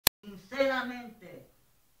solamente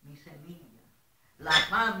mi semilla, la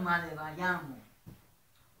palma de Bayamo,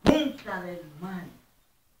 punta del mar,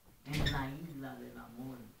 en la isla del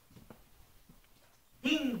amor.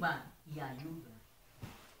 Timba y ayuda,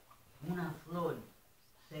 una flor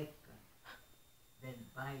seca del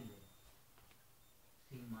baile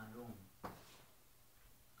sin marón.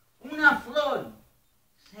 Una flor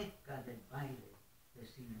seca del baile de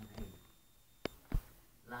Simonei.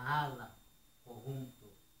 La ala conjunto.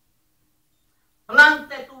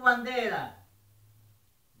 Plante tu bandera,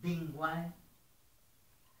 Dingwai,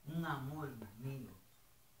 un amor mío.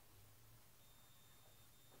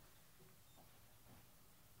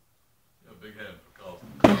 Yeah, big hand for Carlton.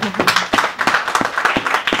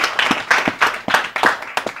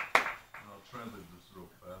 I'll translate this real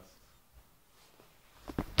fast.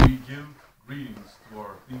 We give greetings to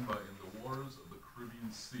our Thimba in the waters of the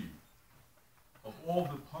Caribbean Sea. Of all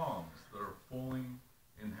the palms that are falling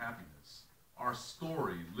in happiness, our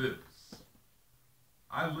story lives.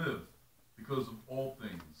 I live because of all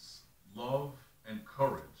things, love and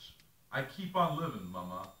courage. I keep on living,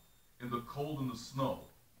 Mama, in the cold and the snow,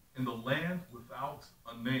 in the land without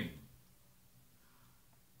a name.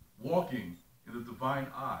 Walking in the divine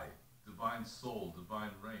eye, divine soul,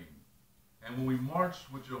 divine rain. And when we march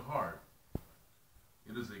with your heart,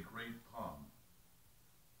 it is a great palm.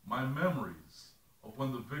 My memories of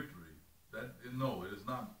when the victory, no, it is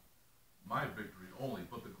not my victory only,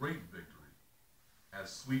 but the great victory, as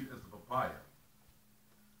sweet as the papaya.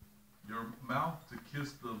 Your mouth to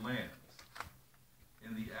kiss the land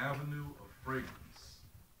in the avenue of fragrance,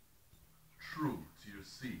 true to your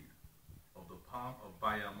seed of the palm of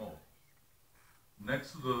Bayamo.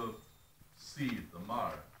 Next to the seed, the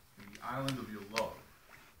mar, in the island of your love.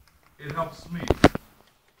 It helps me.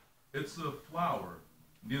 It's a flower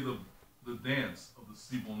near the dance of the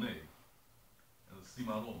Siboney and the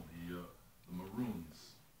Cimarron, the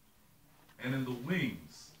maroons. And in the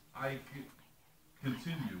wings, I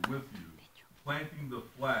continue with you, planting the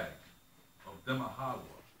flag of Demahawa,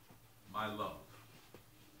 my love.